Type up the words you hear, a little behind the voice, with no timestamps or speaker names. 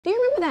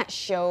that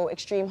show,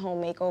 Extreme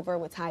Home Makeover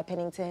with Ty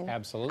Pennington?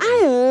 Absolutely.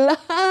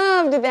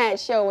 I loved that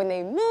show when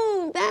they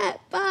moved that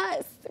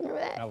bus. Remember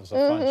that? That was a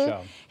fun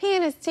show. He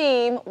and his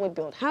team would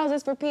build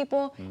houses for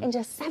people in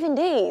just 7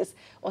 days.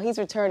 Well, he's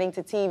returning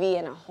to TV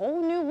in a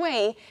whole new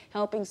way,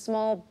 helping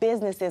small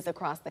businesses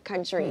across the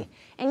country.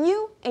 And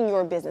you and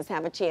your business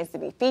have a chance to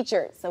be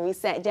featured. So we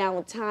sat down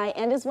with Ty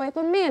and his wife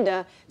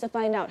Amanda to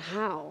find out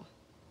how.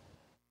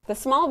 The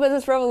Small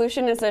Business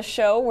Revolution is a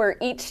show where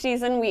each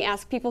season we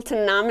ask people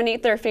to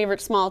nominate their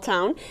favorite small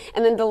town,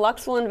 and then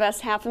Deluxe will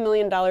invest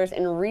 $500,000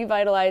 in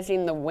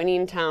revitalizing the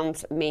winning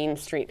town's main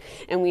street.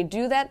 And we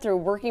do that through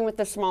working with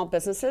the small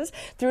businesses.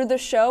 Through the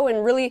show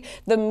and really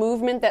the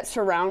movement that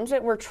surrounds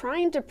it, we're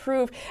trying to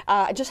prove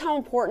just how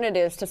important it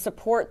is to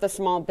support the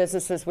small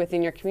businesses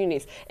within your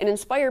communities and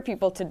inspire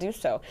people to do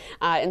so.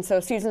 And so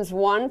seasons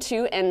 1,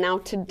 2, and now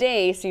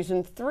today,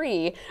 season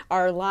 3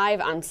 are live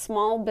on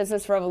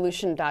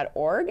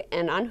smallbusinessrevolution.org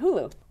and on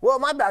Hulu. Well,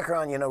 my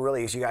background,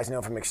 really, as you guys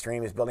know from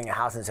Extreme, is building a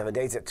house in 7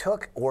 days. It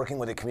took working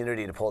with the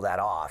community to pull that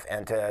off,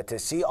 and to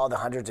see all the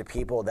hundreds of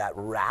people that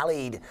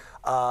rallied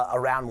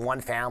around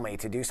one family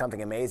to do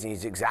something amazing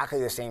is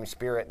exactly the same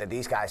spirit that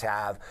these guys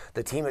have.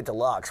 The team at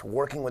Deluxe,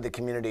 working with the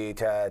community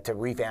to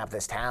revamp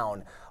this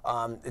town,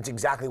 it's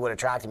exactly what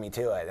attracted me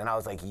to it. And I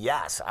was like,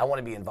 yes, I want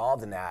to be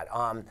involved in that.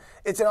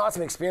 It's an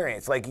awesome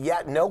experience.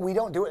 No, we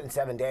don't do it in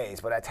 7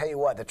 days, but I tell you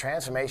what, the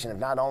transformation of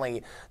not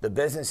only the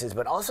businesses,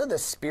 but also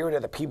the spirit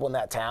of the people in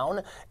that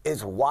town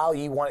is why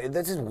you want.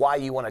 This is why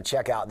you want to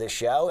check out this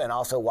show, and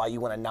also why you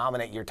want to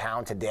nominate your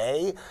town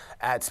today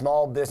at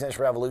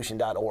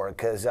smallbusinessrevolution.org,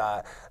 because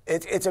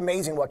it's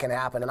amazing what can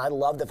happen. And I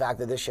love the fact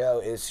that this show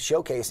is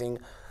showcasing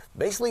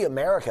basically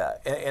America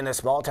in a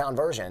small town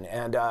version,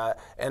 and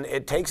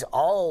it takes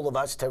all of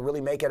us to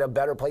really make it a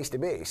better place to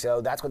be. So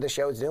that's what this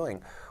show is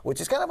doing,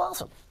 which is kind of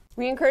awesome.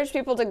 We encourage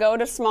people to go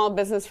to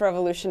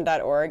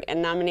smallbusinessrevolution.org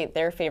and nominate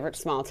their favorite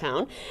small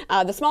town.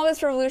 The Small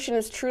Business Revolution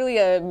is truly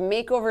a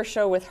makeover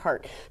show with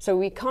heart. So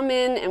we come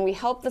in and we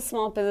help the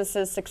small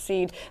businesses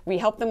succeed. We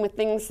help them with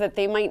things that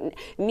they might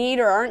need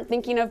or aren't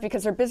thinking of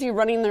because they're busy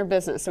running their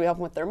business. So we help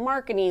them with their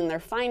marketing,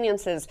 their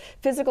finances,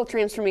 physical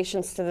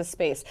transformations to the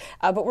space.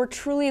 But we're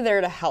truly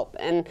there to help,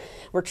 and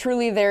we're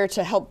truly there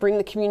to help bring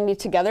the community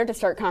together, to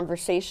start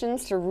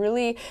conversations, to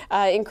really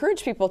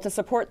encourage people to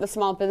support the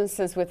small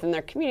businesses within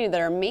their community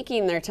that are making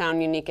their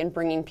town unique and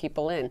bringing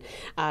people in.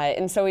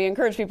 And so we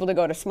encourage people to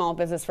go to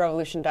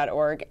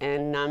smallbusinessrevolution.org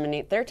and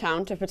nominate their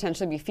town to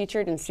potentially be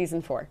featured in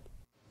season 4.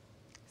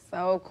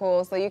 So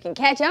cool. So you can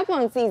catch up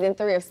on season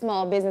 3 of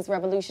Small Business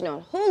Revolution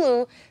on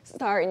Hulu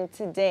starting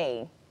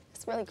today.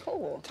 It's really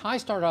cool. Ty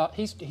started off,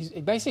 he's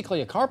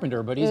basically a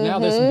carpenter, but he's now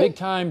this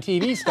big-time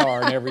TV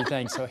star and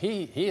everything. So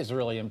he has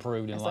really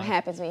improved in life. That's what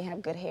happens when you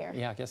have good hair.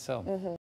 Yeah, I guess so.